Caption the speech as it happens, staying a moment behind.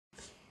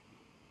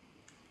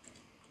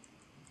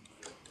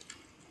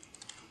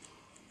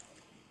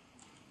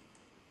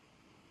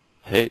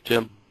Hey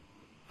Jim,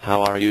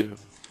 how are you?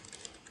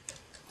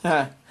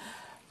 Hi,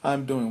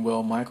 I'm doing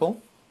well,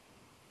 Michael.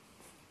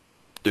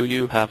 Do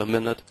you have a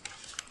minute?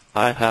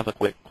 I have a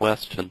quick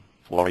question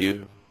for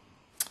you.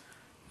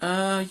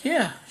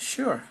 Yeah,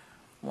 sure.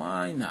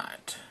 Why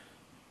not?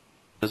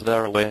 Is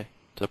there a way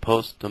to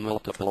post to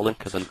multiple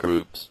LinkedIn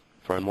groups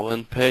from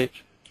one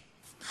page?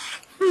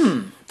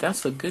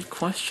 That's a good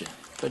question.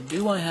 But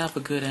do I have a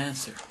good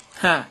answer?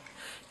 Ha!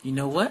 You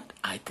know what?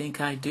 I think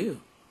I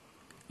do.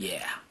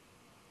 Yeah,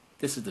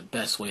 this is the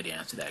best way to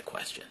answer that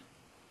question.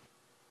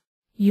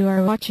 You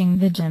are watching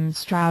the Jim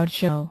Stroud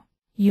Show.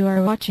 You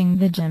are watching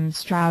the Jim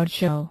Stroud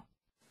Show.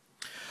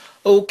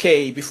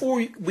 Okay,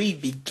 before we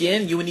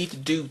begin, you will need to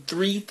do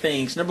three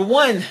things. Number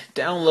one,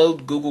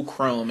 download Google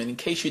Chrome. And in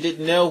case you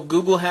didn't know,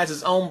 Google has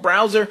its own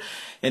browser,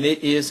 and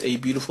it is a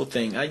beautiful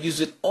thing. I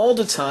use it all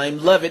the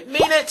time. Love it.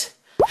 Mean it.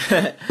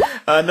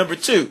 Number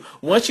two,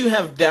 once you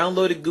have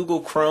downloaded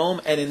Google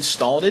Chrome and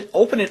installed it,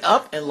 open it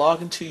up and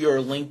log into your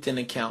LinkedIn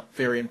account.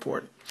 Very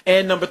important.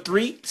 And number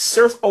three,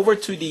 surf over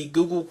to the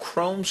Google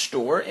Chrome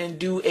store and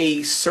do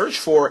a search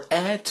for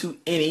Add to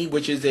Any,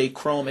 which is a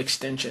Chrome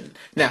extension.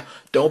 Now,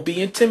 don't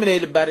be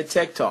intimidated by the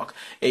tech talk.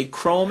 A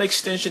Chrome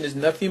extension is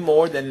nothing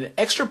more than an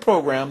extra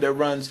program that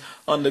runs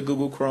on the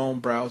Google Chrome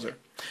browser.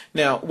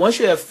 Now, once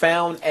you have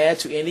found Add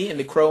to Any in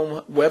the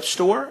Chrome web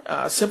store,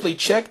 simply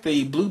check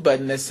the blue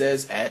button that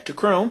says Add to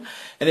Chrome,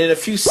 and in a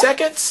few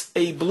seconds,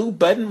 a blue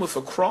button with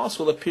a cross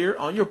will appear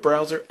on your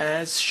browser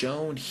as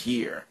shown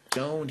here.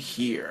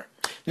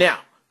 Now,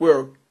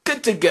 we're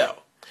good to go.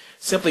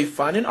 Simply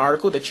find an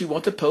article that you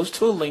want to post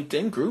to a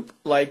LinkedIn group,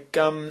 like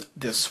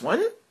this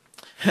one.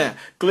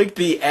 Click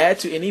the Add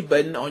to Any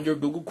button on your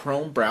Google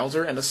Chrome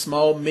browser and a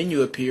small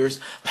menu appears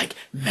like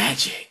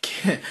magic.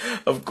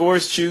 Of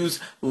course, choose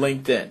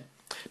LinkedIn.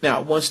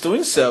 Now, once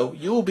doing so,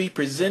 you will be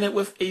presented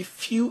with a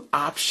few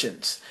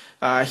options.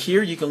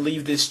 Here you can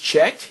leave this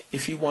checked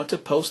if you want to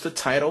post a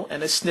title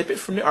and a snippet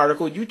from the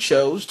article you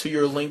chose to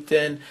your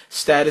LinkedIn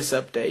status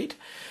update.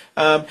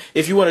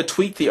 If you want to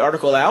tweet the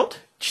article out,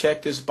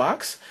 check this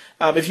box.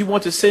 If you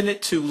want to send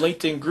it to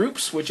LinkedIn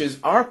groups, which is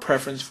our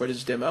preference for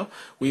this demo,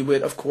 we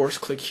would, of course,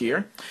 click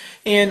here.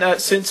 And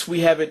since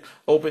we have it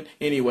open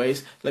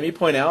anyways, let me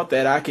point out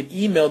that I can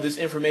email this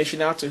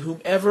information out to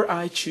whomever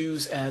I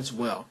choose as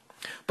well.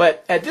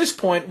 But at this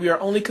point, we are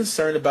only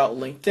concerned about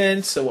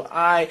LinkedIn, so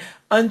I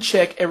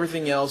uncheck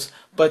everything else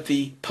but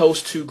the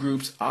Post to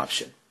Groups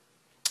option.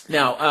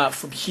 Now,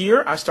 from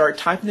here, I start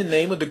typing the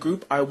name of the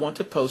group I want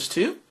to post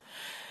to.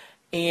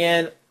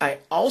 And I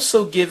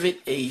also give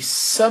it a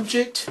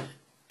subject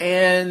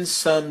and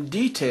some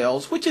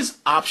details, which is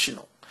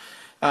optional.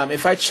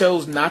 If I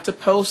chose not to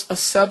post a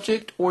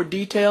subject or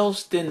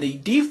details, then the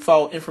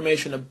default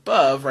information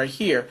above right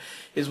here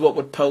is what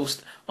would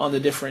post on the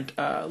different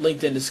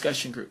LinkedIn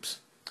discussion groups.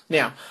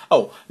 Now,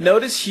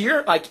 notice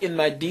here, like in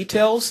my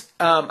details,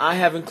 I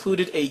have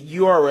included a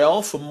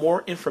URL for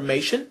more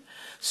information.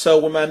 So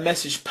when my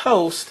message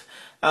posts,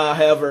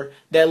 however,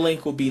 that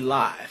link will be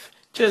live.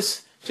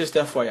 Just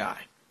FYI.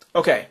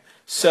 Okay,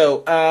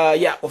 so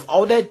yeah, with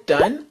all that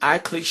done, I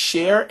click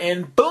share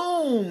and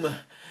boom!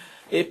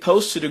 It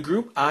posts to the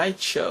group I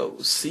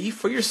chose. See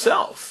for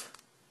yourself.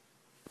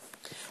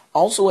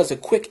 Also, as a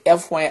quick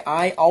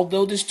FYI,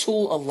 although this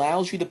tool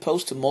allows you to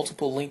post to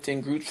multiple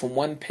LinkedIn groups from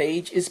one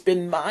page, it's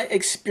been my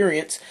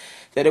experience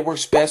that it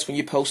works best when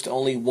you post to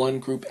only one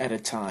group at a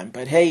time.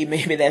 But hey,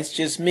 maybe that's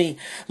just me.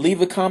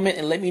 Leave a comment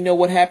and let me know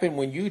what happened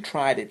when you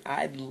tried it.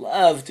 I'd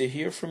love to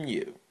hear from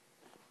you.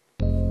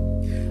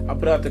 I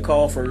put out the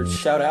call for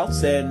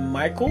shout-outs, and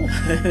Michael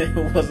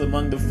was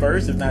among the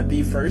first, if not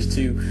the first,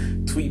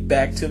 to tweet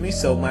back to me.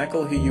 So,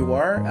 Michael, here you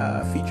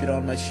are, featured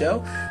on my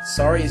show.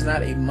 Sorry it's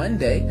not a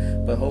Monday,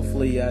 but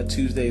hopefully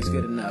Tuesday is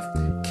good enough.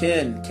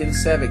 Ken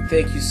Savick,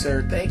 thank you,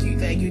 sir. Thank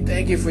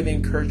you for the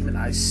encouragement.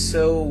 I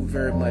so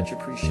very much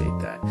appreciate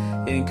that.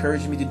 It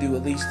encouraged me to do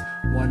at least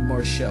one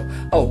more show.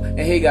 Oh, and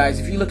hey guys,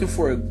 if you're looking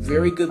for a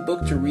very good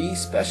book to read,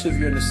 especially if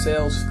you're in the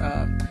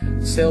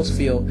sales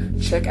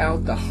field, check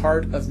out The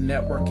Heart of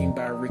Networking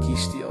by Ricky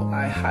Steele.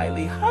 I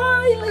highly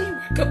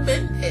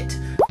recommend it.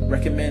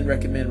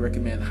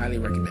 Highly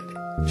recommend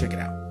it. Check it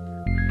out.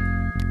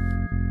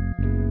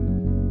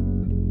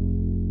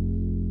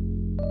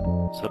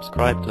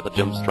 Subscribe to the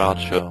Jim Stroud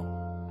Show.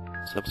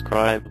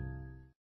 Subscribe.